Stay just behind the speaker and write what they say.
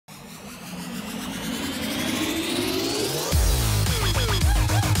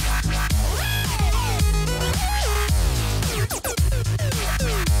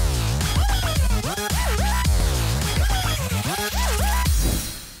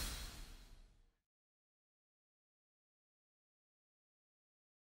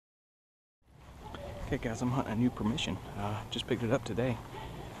Okay guys, I'm hunting a new permission. Just picked it up today.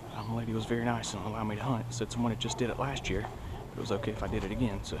 The lady was very nice and allowed me to hunt. Said someone had just did it last year, but it was okay if I did it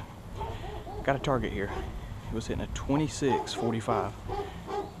again. So got a target here. It was hitting a 26.45.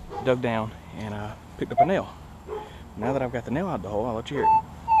 Dug down and picked up a nail. Now that I've got the nail out of the hole, I'll let you hear it.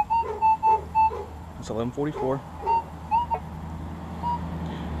 It's 11:44,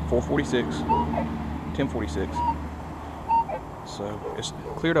 4:46, 10:46. So it's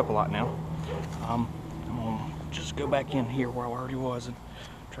cleared up a lot now. I'm gonna just go back in here where I already was and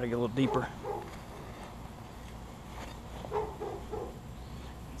try to get a little deeper.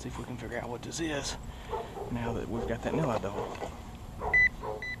 See if we can figure out what this is now that we've got that nail out of the hole.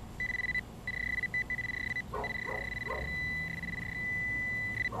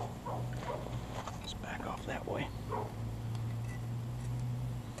 Let's back off that way.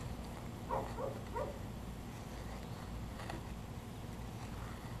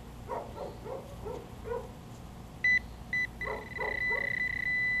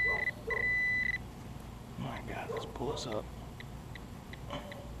 My God, let's pull this up.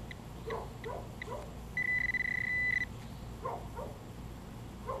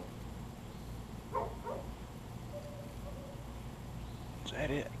 Is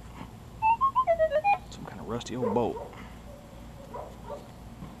that it? Some kind of rusty old bolt.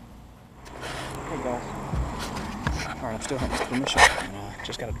 Okay guys. Alright, I'm still hunting this permission. And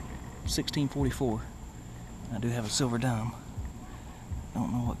just got a 1644. I do have a silver dime.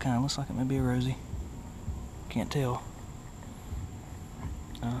 Don't know what kind. Looks like it may be a rosy. Can't tell.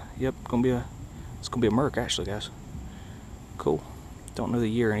 Yep, it's gonna be a N.Y.C.R.R actually, guys. Cool. Don't know the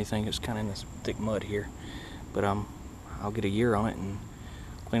year or anything. It's kind of in this thick mud here, but I'll get a year on it and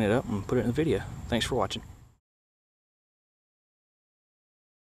clean it up and put it in the video. Thanks for watching.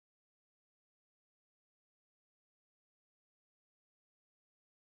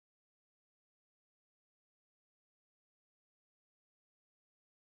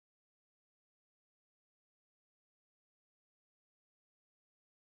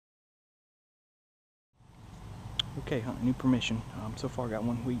 Okay, hunting new permission. So far I got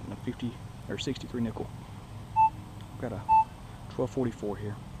one wheat and a 50 or 63 nickel. I've got a 1244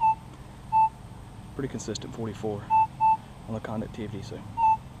 here. Pretty consistent 44 on the conductivity, so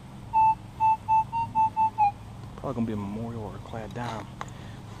probably gonna be a memorial or a clad dime.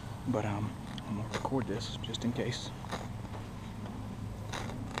 But I'm gonna record this just in case.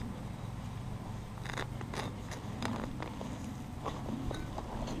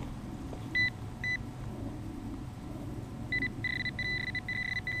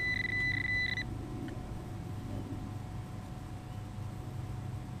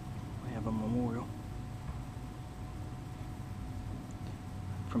 A memorial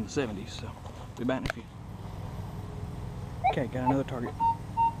from the 70s, so be back in a few. Okay, got another target.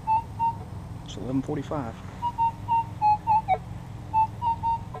 It's 11:45.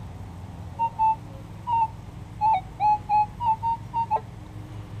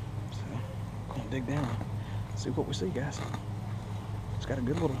 So gonna dig down, see what we see, guys. It's got a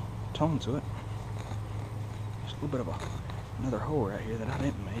good little tone to it. Just a little bit of another hole right here that I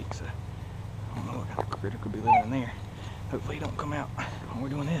didn't make, so I don't know what kind of critter could be living in there. Hopefully he don't come out when we're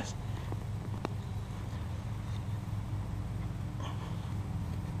doing this.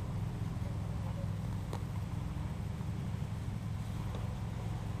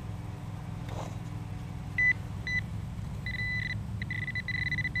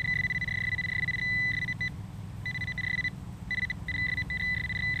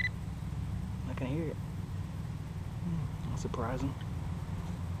 I can hear it. That's surprising.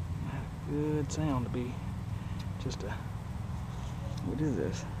 Good sound to be just a, what is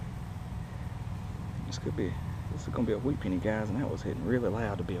this? This is gonna be a wheat penny, guys, and that was hitting really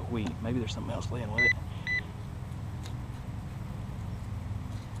loud to be a wheat. Maybe there's something else laying with it.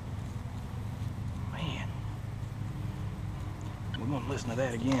 Man, we're gonna listen to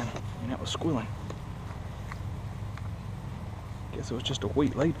that again, and that was squealing. Guess it was just a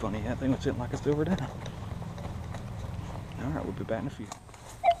wheat laid funny. That thing was hitting like a silver dime. Alright, we'll be back in a few.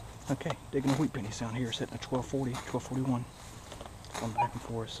 Okay, digging a wheat penny sound here, sitting at 1240, 1241. Going back and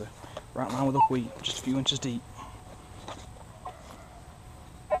forth, so right in line with the wheat, just a few inches deep.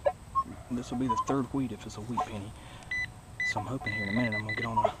 And this will be the third wheat if it's a wheat penny. So I'm hoping here in a minute I'm gonna get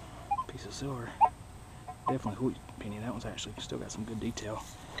on a piece of silver. Definitely wheat penny. That one's actually still got some good detail.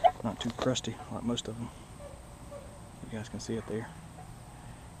 Not too crusty like most of them. You guys can see it there.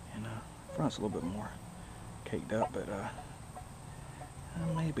 And front's a little bit more caked up, but I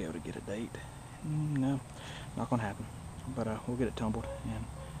may be able to get a date. No, not gonna happen. But we'll get it tumbled and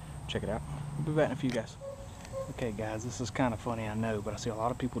check it out. We'll be back in a few, guys. Okay guys, this is kind of funny, I know, but I see a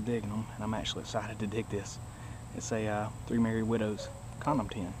lot of people digging them, and I'm actually excited to dig this. It's a Three Married Widows condom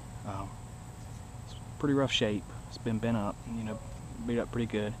tin. It's pretty rough shape. It's been bent up, you know, beat up pretty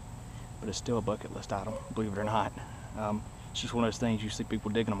good, but it's still a bucket list item, believe it or not. It's just one of those things you see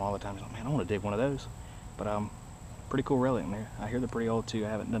people digging them all the time. You're like, man, I want to dig one of those. But pretty cool relic in there. I hear they're pretty old too. I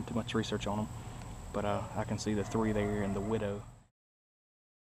haven't done too much research on them, but I can see the three there and the widow.